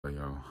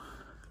y'all.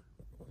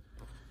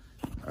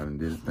 I done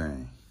did a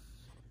thing.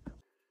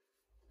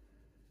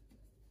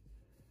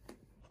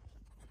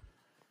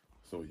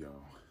 So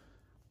y'all,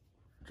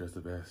 dressed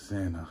up as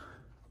Santa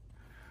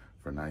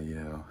for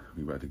Nayel.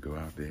 We about to go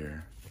out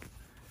there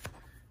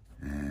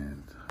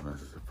and I'm about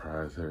to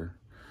surprise her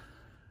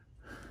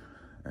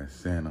as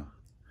Santa.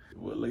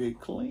 Well, look at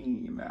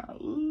clean now.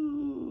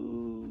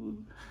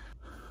 Ooh.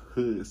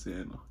 Hood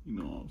Santa, you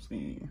know what I'm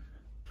saying?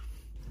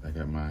 I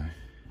got my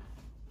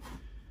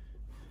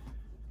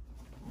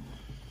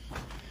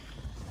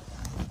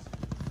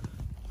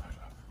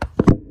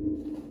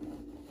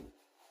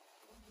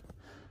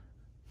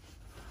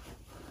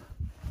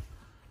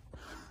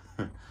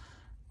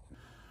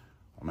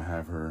I'm gonna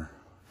have her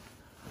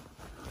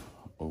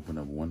open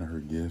up one of her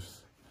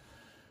gifts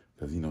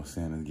because, you know,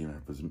 Santa's giving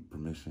her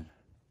permission.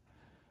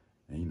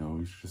 And, you know,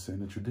 we should just set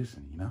in a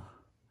tradition, you know?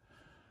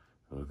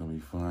 So it's gonna be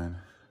fun.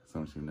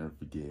 Something she'll never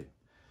forget.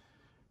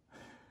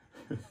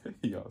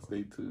 Y'all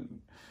stay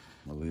tuned.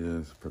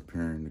 Malia's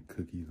preparing the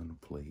cookies on the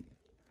plate.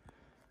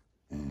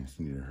 And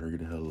she need to hurry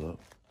the hell up.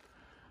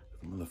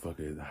 The motherfucker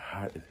is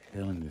hot as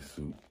hell in this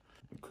suit.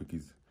 The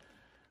cookies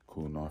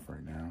cooling off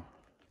right now.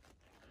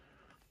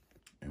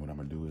 And what I'm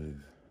gonna do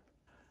is,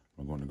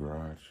 I'm gonna go in the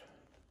garage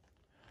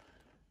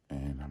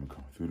and I'm gonna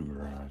come through the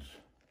garage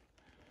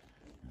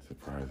and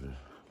surprise her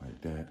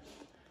like that.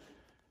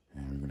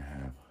 And we're gonna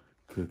have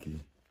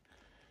cookie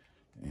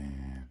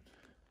and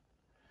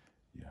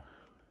yeah,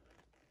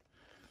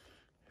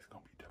 it's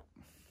gonna be dope.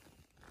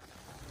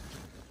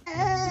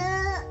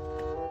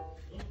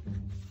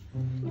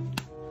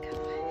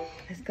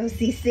 Let's go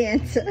see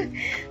Santa.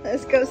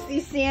 Let's go see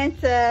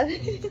Santa.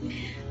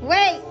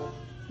 Wait.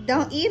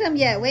 Don't eat them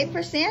yet. Wait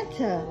for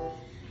Santa.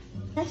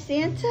 That's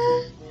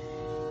Santa?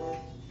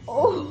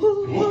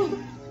 Oh.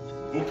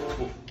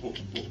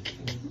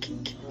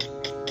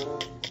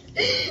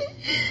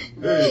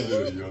 Hey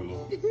there,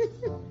 yellow.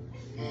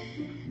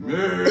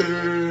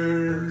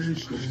 Merry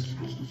Christmas.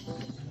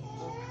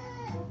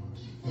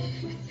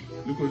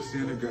 Look what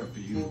Santa got for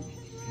you.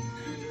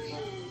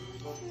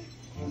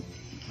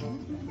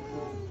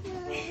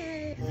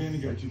 Santa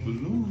got you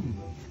balloons.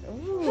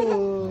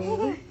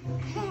 Ooh.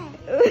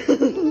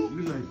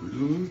 You like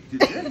balloons? Get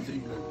that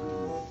thing like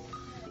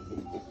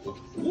balloons.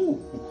 Ooh.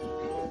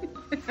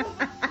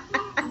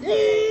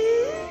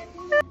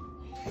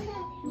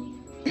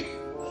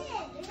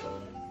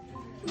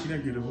 Can I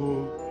get a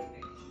hug?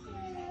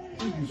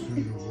 Thank you,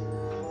 Santa.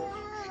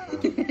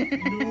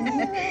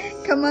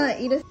 No. Come on,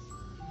 eat a...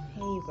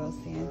 Here you go,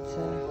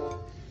 Santa.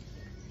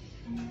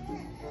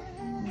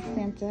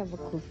 Santa, have a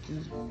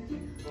cookie.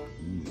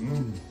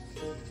 Mm-hmm.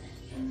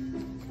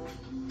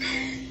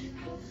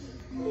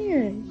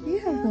 Here, you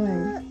have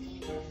one.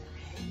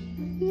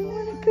 You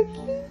want a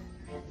cookie?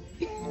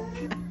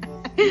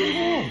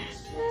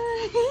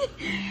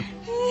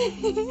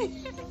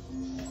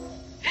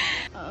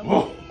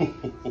 Oh.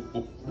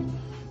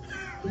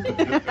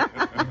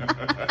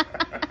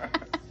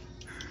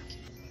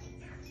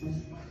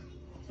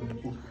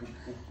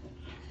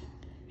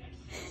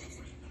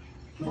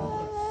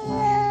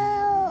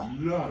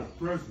 Lot of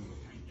presents.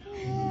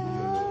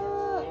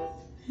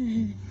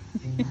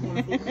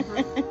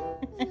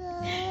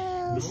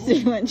 She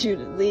wants you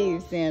to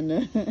leave,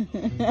 Santa.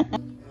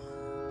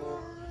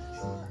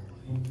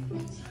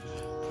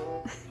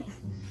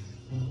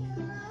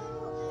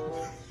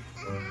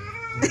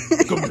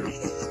 Come here.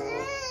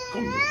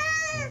 Come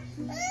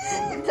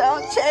here.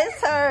 Don't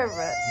chase her.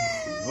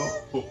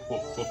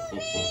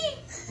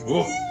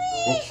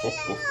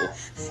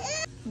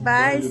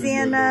 Bye,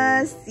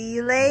 Santa. See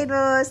you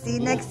later. See you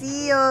next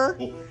year.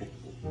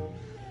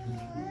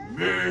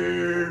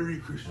 Merry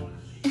Christmas.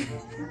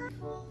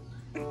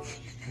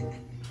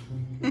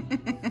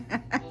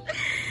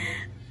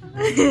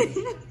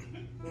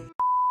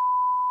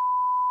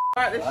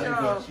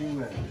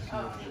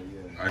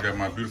 I got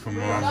my beautiful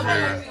mom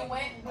here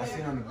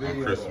on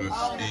Christmas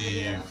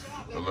Eve.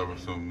 I love her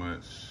so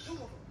much.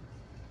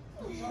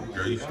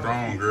 Girl, you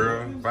strong,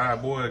 girl. Bye,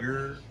 boy,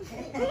 girl.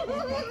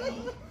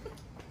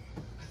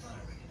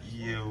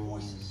 Yo.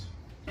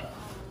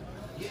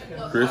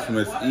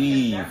 Christmas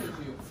Eve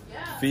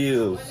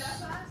feels.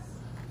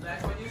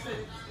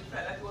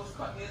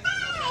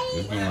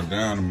 It's going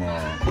down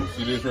tomorrow. You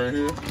see this right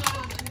here?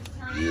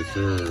 Yes,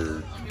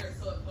 sir.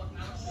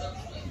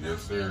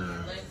 Yes,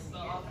 sir.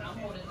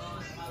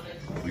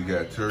 We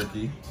got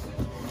turkey.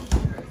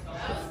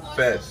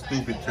 Fat,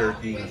 stupid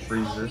turkey in the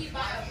freezer.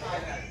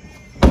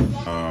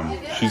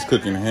 She's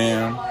cooking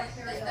ham.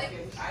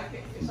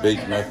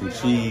 Baked mac and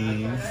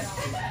cheese.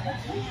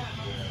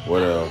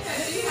 What else?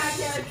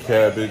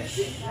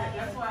 Cabbage.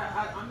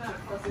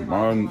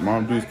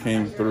 Mom Deuce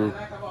came through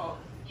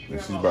and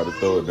she's about to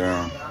throw it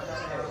down.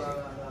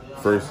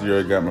 First year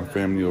I got my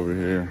family over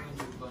here.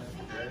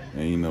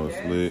 And you know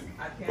it's lit.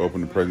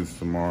 Open the presents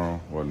tomorrow.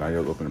 Well,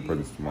 Nayel's opening the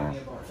presents tomorrow.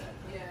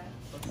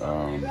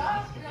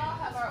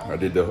 I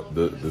did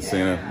the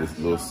Santa, this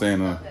little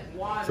Santa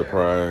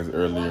surprise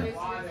earlier.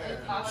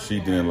 She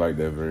didn't like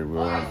that very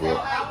well, but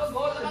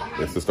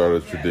It's the start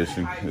of the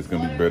tradition. It's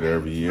gonna be better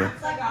every year.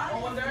 I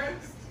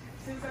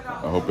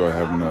hope y'all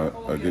having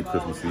a good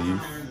Christmas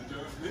Eve.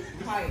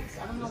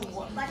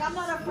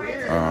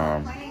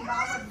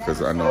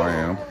 Because I know I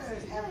am.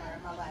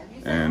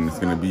 And it's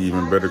gonna be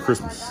even better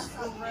Christmas.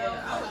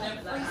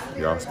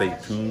 Y'all stay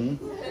tuned.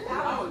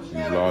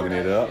 She's logging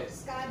it up.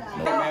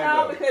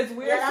 No, because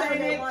we're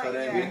saying it,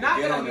 we're not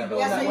gonna be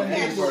doing that when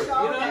they work. You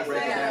know what I'm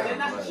saying? They're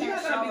not,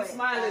 she's gonna be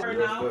smiling right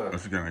now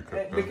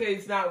because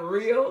it's not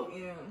real.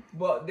 Yeah.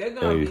 But they're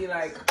gonna be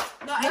like,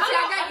 no, actually,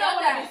 I got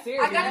yelled at.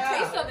 I got a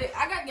taste of it.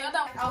 I got yelled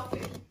at my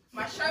outfit.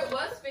 My shirt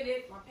was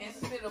fitted, my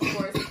pants was fitted, of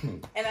course,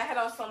 and I had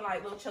on some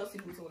like little Chelsea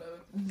boots or whatever.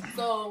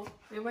 So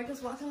they make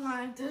us walk in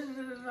line,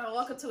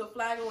 walk up to the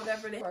flag or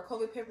whatever. They were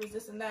COVID papers,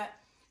 this and that.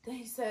 Then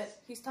he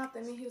stopped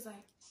at me. He was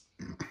like,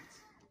 "Do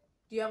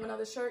you have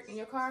another shirt in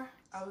your car?"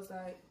 I was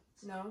like,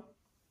 "No."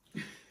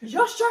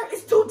 "Your shirt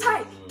is too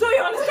tight. Do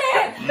you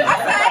understand?" I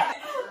said.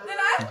 Then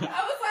I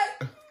was like,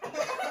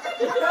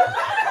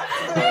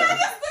 and I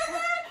just stood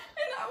there,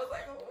 and I was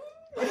like,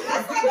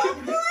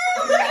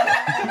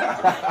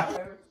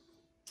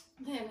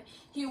 Then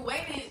he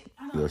waited.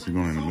 I don't know, she's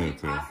going in the middle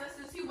too.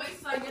 Processes. He waits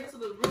till I get to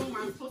the room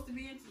where I'm supposed to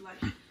be in to like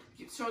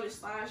show this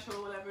slideshow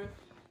or whatever.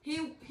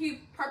 He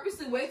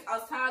purposely waits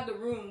outside the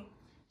room,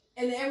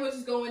 and then everyone's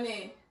just going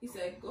in. He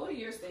said, "Go to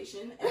your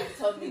station," and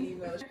tells me to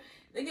email.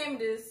 They gave me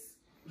this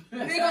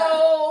big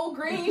old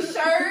green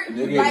shirt,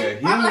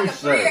 like I'm like a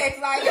 3X,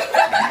 like.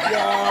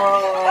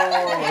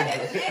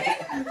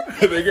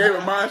 They gave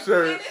him my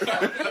shirt.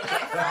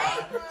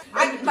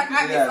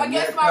 I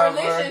guess my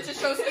relation to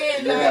show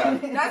skin.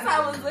 Like, that's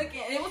how I was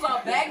looking, and it was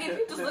all baggy.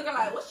 People just looking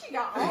like, "What she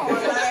got on?"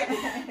 Like,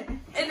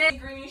 and then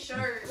green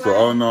shirt. So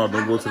all in all,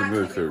 don't go to the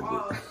military.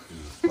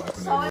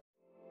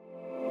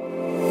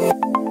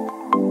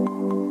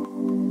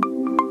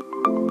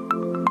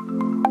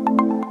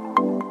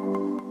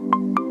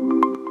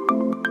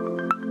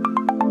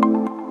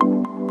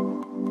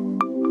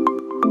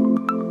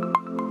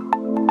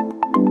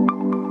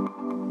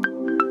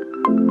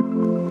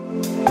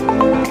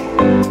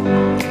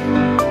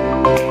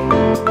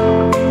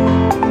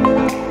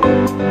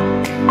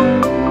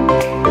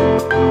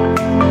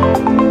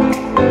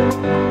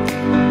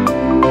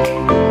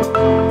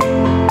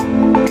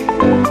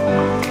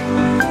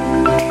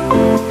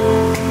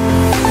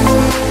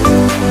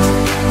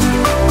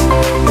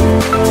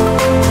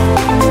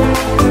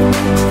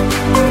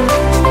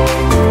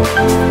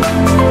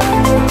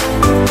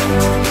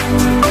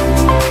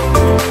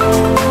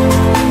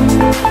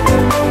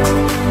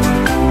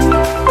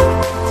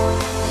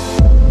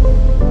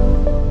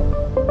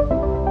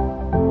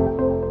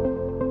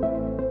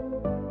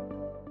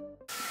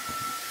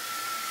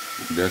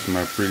 That's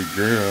my pretty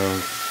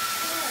girls.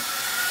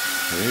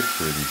 Hey,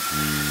 pretty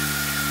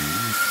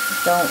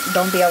please.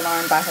 Don't be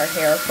alarmed by her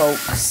hair,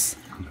 folks.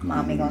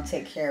 Mommy gonna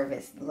take care of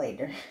it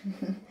later.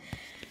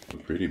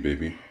 Pretty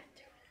baby.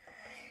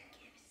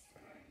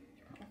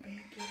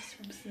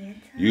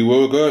 You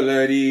woke up,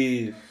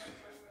 ladies.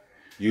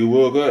 You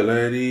woke up,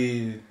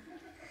 ladies.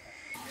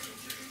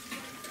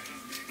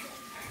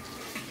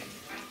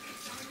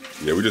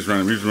 Yeah, we just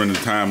running the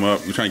time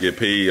up. We're trying to get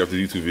paid after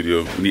the YouTube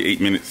video. We need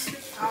 8 minutes.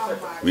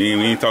 We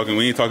ain't talking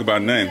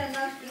about nothing.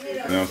 You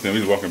know what I'm saying? We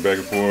just walking back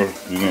and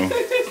forth, you know.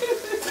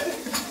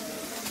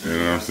 You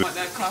know what I'm saying? Want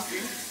that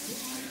coffee?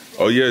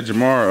 Oh yeah,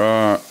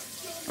 Jamar,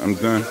 I'm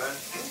done.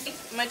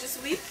 Am I just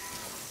sweet?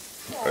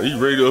 Are you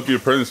ready to open your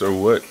presents or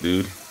what,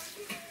 dude?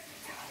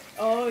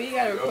 Oh, you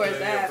gotta record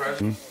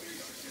that.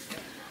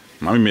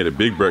 Mommy made a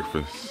big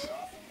breakfast.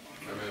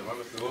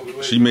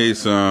 She made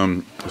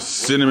some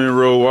cinnamon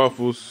roll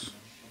waffles,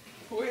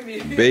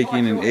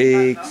 bacon and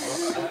eggs.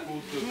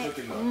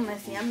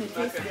 That's yummy.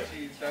 Taste it.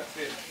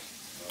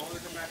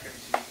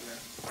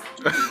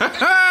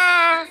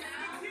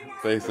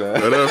 Thanks,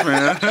 what up,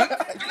 man?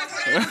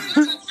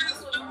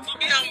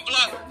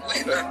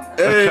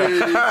 Hey,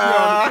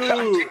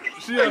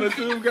 she on the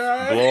tube,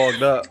 guys.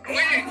 Blogged up.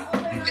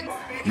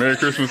 Merry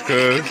Christmas,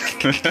 cuz.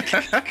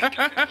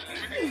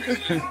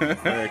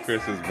 Merry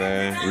Christmas,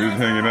 man. We just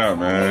hanging out,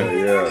 man.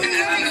 Yeah.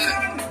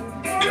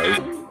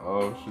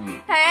 Oh,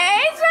 shoot.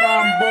 Hey,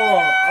 Fambo.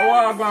 Oh,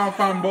 I'm going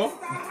Fambo.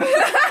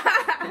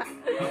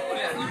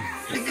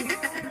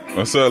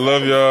 What's up?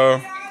 Love y'all.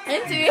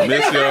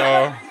 Miss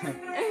y'all.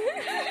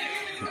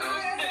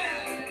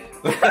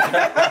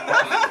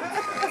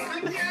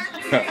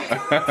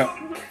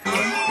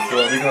 So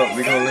we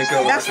gonna link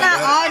up. That's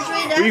not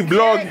Audrey. That's We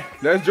blog.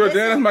 That's Jordan.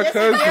 That's my That's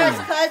cousin. Daryl's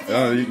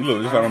cousin. You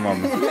look, just like my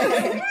mama. I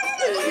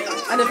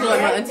just feel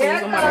like my auntie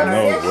was on my I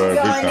know, boy. Big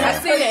I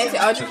time. seen it, Auntie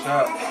Audrey. I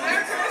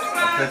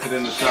sent it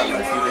in the shop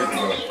like 2 days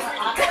ago.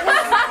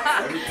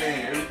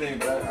 Everything,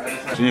 but I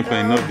just had She ain't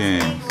playing no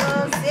games.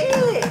 Oh,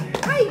 see?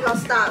 How you gonna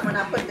stop when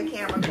I put the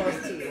camera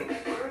close to you?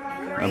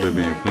 I've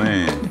been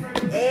playing.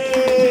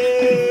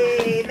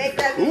 Hey, make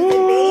that music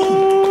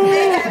Ooh.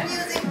 Make that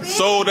music big.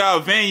 Sold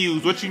out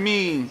venues. What you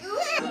mean?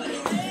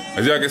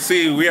 As y'all can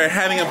see, we are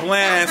having a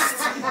blast.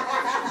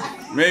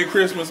 Merry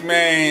Christmas,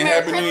 man.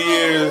 Happy New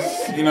Year's.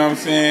 You know what I'm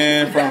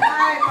saying? From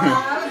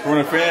from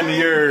the fan of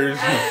yours.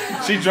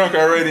 She drunk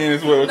already and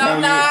it's what? No,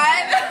 I'm not.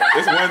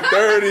 It's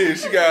 1:30.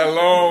 She got a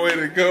long way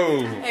to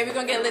go. Hey, we're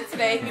gonna get lit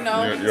today, you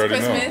know. You It's already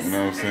Christmas. know. You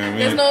know what I'm saying?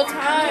 There's no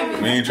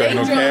time. We ain't tracking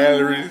no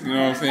calories. You know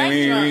what I'm saying?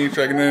 We ain't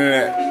tracking none of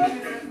that.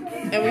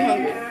 And we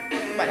hungry.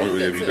 Oh,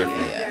 yeah, we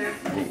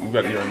definitely. We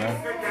got to eat right now.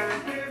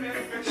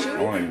 I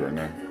want to eat right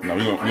now. No,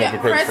 we gonna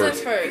put presents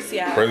first.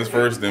 Yeah. Presents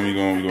first, then we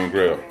gonna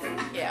grab.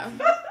 Yeah.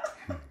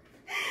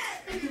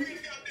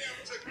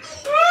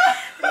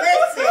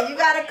 Listen, you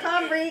gotta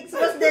come, Reeks.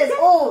 What's this?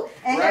 Oh,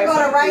 and here go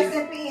the rice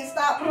and peas.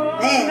 Stop.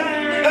 Man.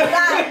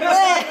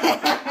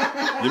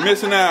 You're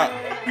missing out.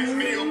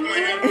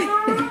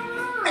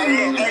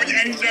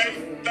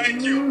 AJ,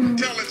 thank you.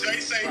 Tell her, Jay,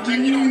 say, Jay,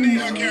 you don't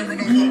need our camera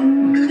no more.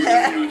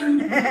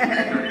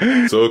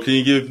 So can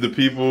you give the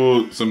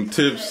people some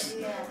tips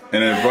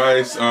and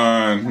advice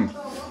on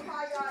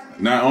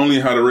not only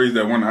how to raise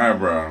that one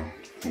eyebrow,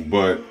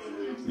 but,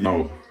 you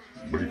know,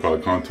 what do you call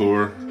it,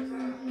 contour?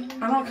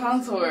 I don't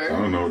contour. I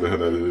don't know what the hell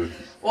that is.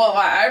 Well,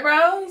 my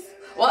eyebrows?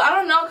 Well, I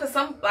don't know, because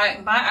some,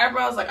 like, my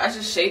eyebrows, like, I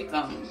just shape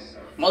them.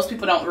 Most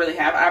people don't really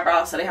have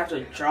eyebrows, so they have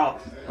to draw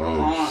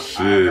on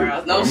shit.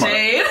 eyebrows. No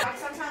shade.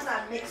 Sometimes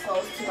I mix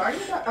those two.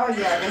 Oh,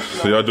 yeah.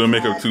 So y'all doing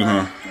makeup too,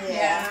 huh?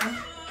 Yeah.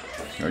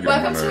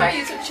 Welcome to our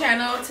YouTube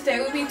channel. Today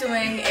we'll be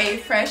doing a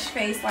fresh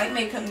face light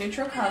makeup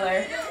neutral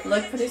color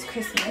look for this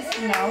Christmas,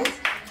 you know.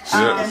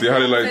 See how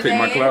they like to take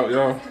my clout,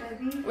 y'all?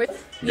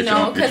 You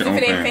know, because if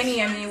it ain't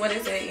Fanny, I mean, what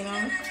is it, you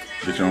know?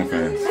 Get your own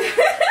fans.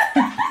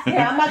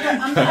 Yeah, I'm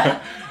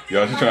not.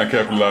 Y'all, she's trying to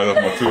capitalize off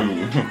my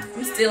tube.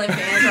 I'm stealing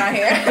fans right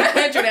here.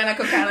 Jordana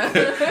Kokana.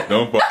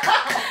 Don't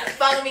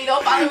follow me,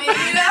 don't follow me,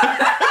 you know?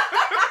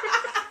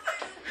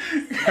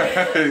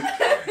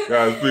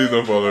 Guys, please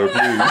don't follow her,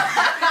 please.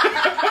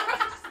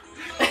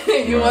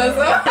 You want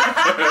some?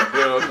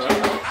 Hell no. My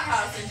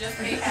house is just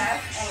made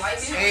half on light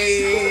view.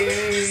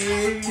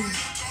 Hey.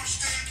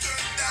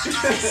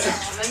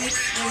 Let me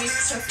put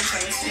some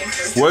things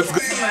first. What's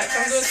good? Too much.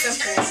 I'm doing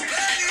simple.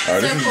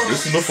 Alright,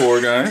 this is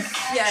before, guys.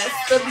 Yes,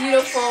 the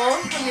beautiful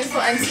auntie. So,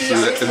 as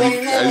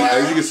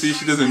you can see,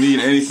 she doesn't need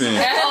anything.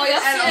 Oh, y'all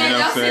see that?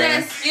 Y'all see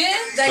that skin?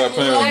 That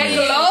glow?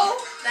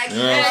 That You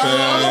know what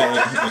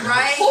I'm saying?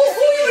 Right? Who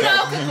you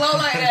know can glow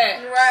like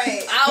that?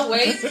 Right. I'll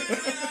wait.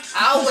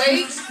 I'm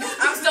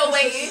still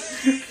waiting.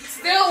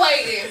 Still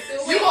waiting.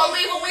 You gonna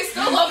leave when we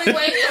still gonna be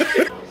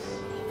waiting?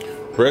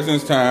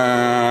 Presents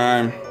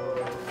time.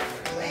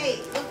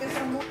 Wait, look at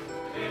some more.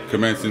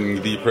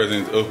 Commencing the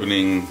present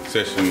opening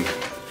session.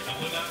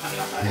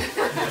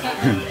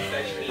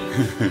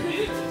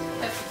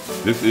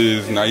 This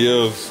is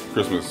Nael's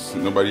Christmas.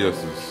 Nobody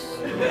else's,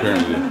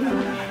 apparently.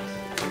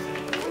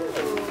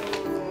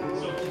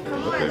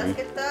 Come on, let's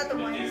get the other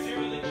ones.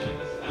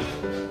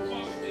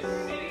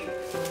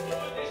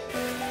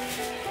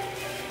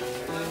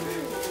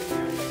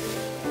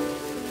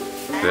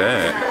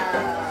 That.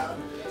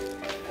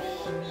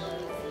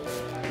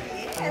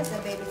 Yes,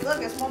 baby. Look,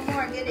 there's one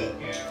more. Get it.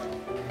 You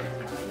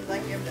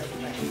like your belly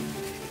button.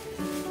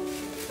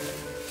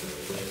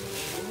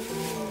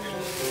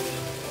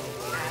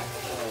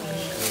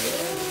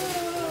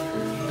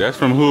 That's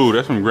from who?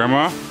 That's from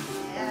Grandma?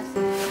 Yes,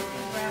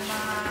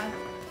 Grandma.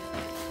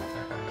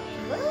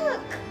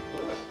 Look.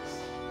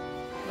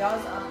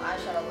 Y'all's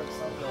eyeshadow looks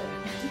so good.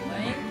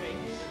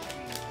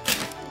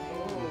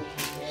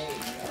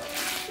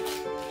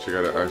 She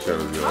got an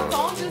eyeshadow, My y'all.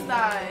 phone just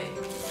died.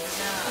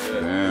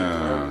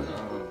 Yeah.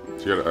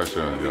 She got an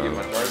eyeshadow, y'all.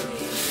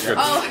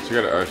 She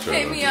got an eyeshadow.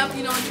 Hit me up,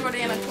 you know,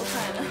 Jordana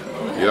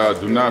Kokana. Y'all,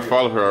 do not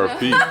follow her or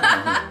repeat.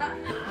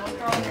 We'll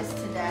throw this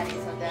to Daddy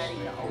so Daddy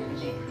can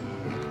open it.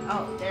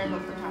 Oh, there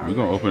goes the power. We're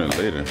going to open it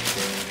later.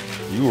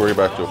 You worry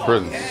about your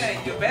presents. Yeah,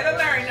 you better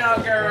learn now,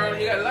 girl.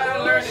 You got a lot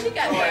of learning. She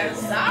got that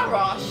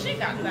Zara. She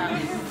got that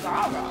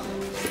Zara.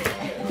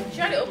 She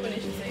already opened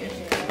it, she said.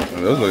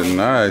 Those look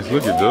nice.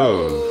 Look at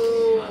those.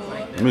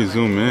 Let me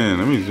zoom in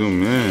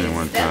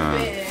one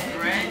time.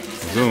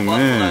 Zoom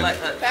in.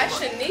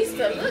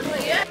 Fashionista, look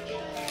at that.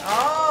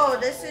 Oh,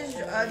 this is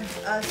a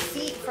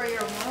seat for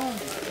your room.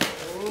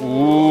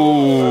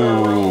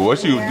 Ooh, what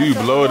do you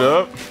blow it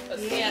up?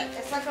 Yeah,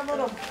 it's like a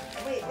little.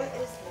 Wait, what is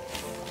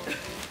this?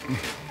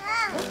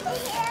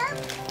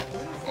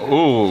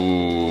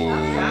 Ooh.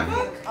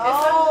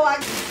 Oh,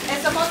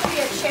 it's supposed to be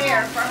a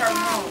chair for her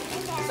room.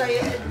 So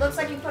it looks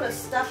like you put a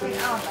stuffing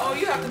on. Oh,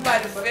 you have to buy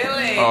the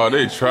filling. Oh,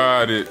 they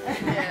tried it.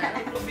 Yeah.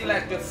 It would be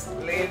like just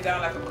laying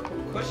down like a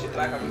cushion,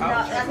 like a No,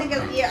 couch. I think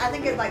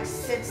it like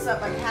sits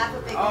up like half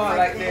of it. Oh, goes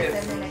like this.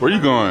 this. And then it Where you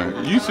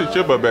going? You sit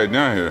your butt back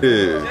down here.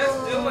 Yeah.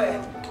 Just do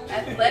it.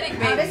 Athletic, Oh,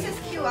 baby. this is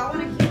cute. I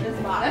want to keep this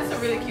box. That's a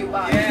really cute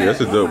box. Yeah. Yeah,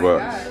 that's a dope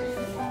box.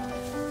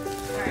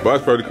 The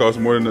box probably costs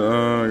more than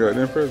the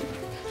goddamn present.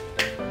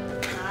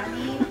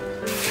 Honey.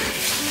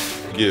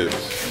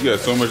 Gifts. You got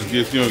so much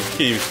gifts, you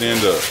can't even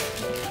stand up.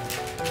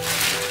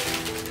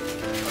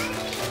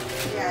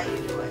 Yeah, you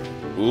do it.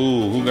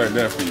 Ooh, who got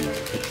that for you?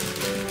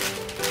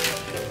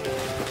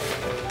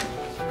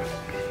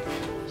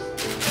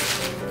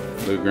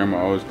 Look, Grandma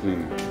always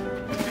cleaning.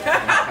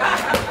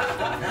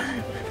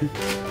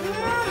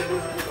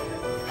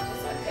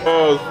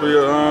 balls for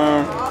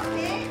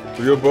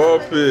your ball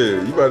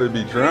pit. You about to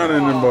be drowning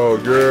in them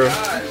balls, girl. I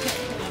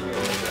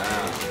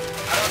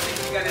don't think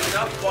you got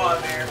enough ball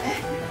there.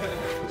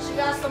 She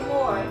got some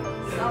more.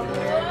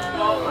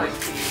 Ball like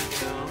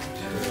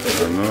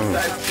I know.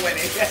 That's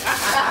 20.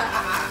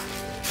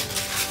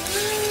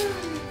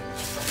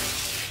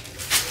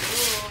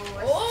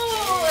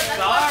 Oh, that's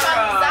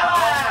Zara.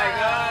 Oh my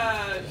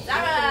gosh.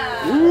 Zara.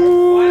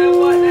 Ooh. Wonder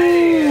what that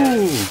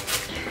is.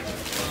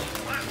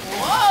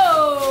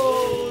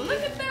 Whoa,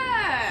 look at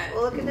that.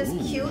 Look at this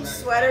cute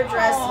sweater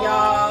dress,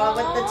 y'all,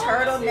 with the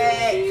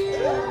turtleneck.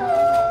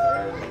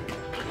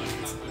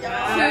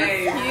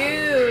 Nice.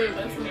 Cute.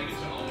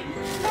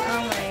 Oh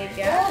my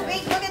god. Oh,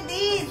 Big, look at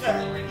these.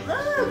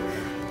 Look.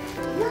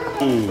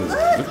 Ooh,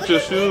 look at your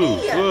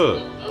shoes. Look.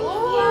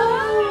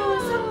 Oh,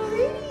 so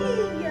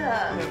pretty.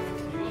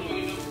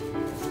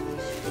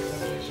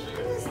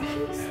 This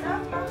cute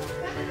stuff. Oh,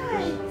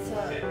 guys.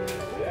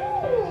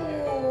 Ooh.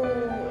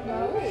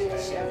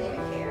 She doesn't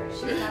even care.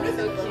 She's not even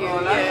So cute. Oh,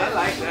 I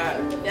like that.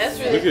 That's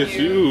really Look at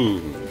cute. you.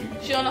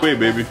 She don't know Wait,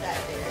 baby.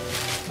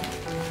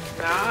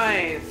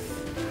 Nice.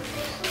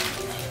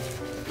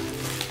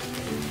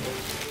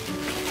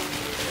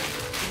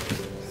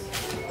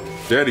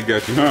 Daddy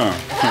got you, huh?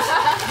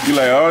 You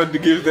like all the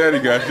gifts Daddy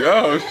got you.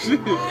 Oh shit.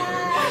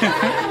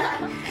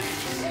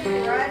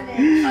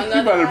 You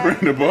about to bring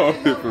the ball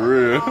pit for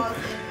real.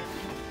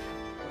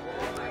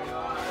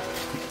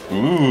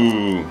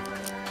 Ooh.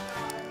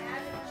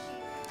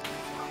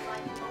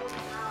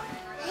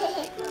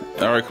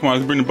 All right, come on,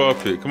 let's bring the ball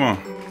pit. Come on.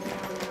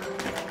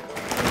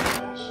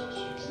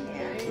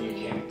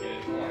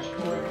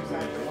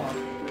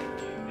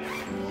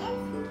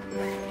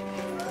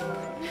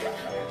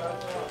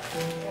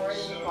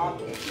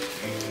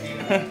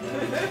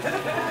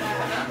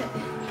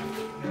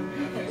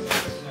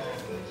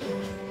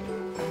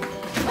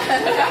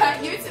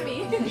 Give it to me.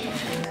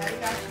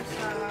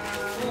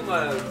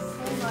 Pumas.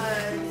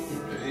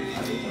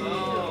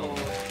 Oh.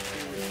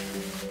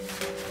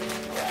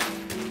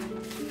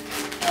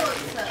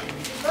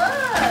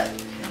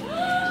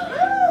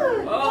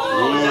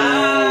 Oh,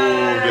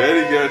 nice.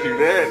 Daddy got you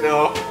that,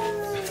 though.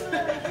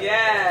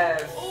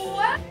 Yes.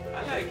 What? I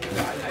like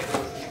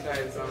those you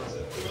guys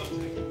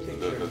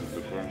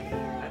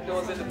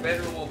those in the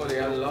bedroom over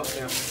there. I love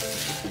them.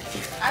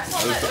 I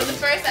told her, the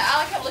first that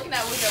all I kept looking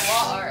at was your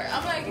wall art.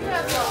 I'm like, you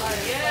have wall art.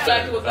 Yeah.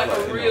 Like it was like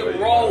a real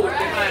roll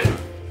behind.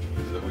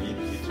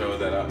 He chose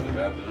that out in the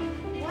bathroom.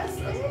 What's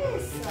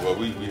this? Well,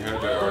 we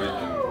had that already in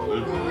the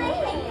living room.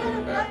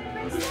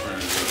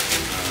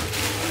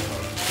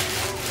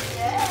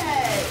 Yes.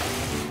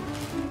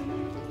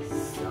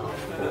 So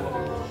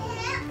cool.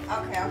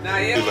 Okay. Now,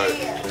 yeah.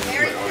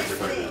 Merry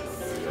Christmas.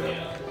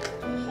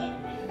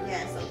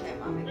 Yes, okay,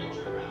 mommy.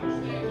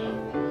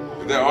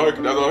 Is that all?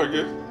 That's all her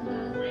gift?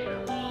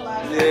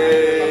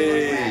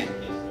 Yay!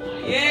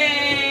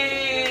 Yay!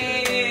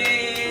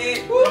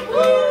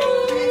 Woo-hoo!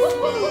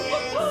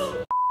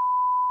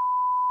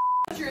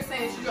 You were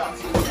saying she dropped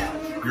you.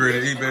 You ready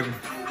to eat, baby?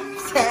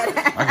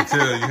 I can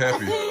tell you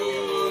happy.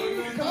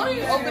 Can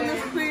you open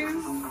this, please?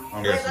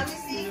 Okay.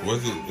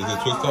 What's it? Is it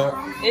twist top?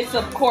 It's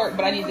a cork,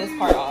 but I need this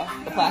part off,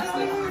 the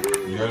plastic.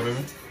 You got it,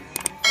 baby?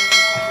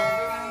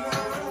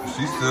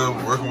 She's still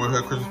working with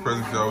her Christmas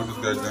presents, y'all. We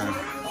just got done.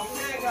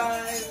 Okay,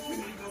 guys.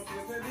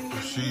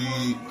 She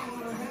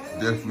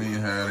definitely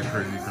had a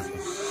crazy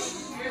Christmas.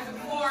 Here's the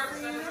fork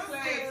and the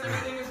plate.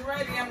 Everything is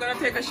ready. I'm gonna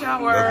take a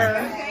shower.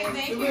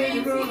 Thank you.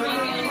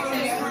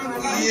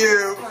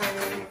 Yeah.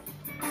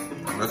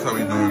 That's how we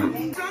doing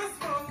it.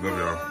 Love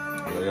y'all.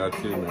 Yeah, y'all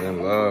too, man.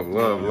 Love.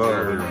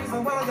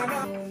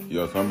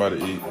 Yo, so I'm about to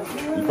eat.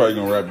 We probably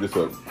gonna wrap this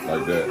up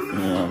like that. You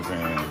know what I'm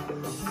saying?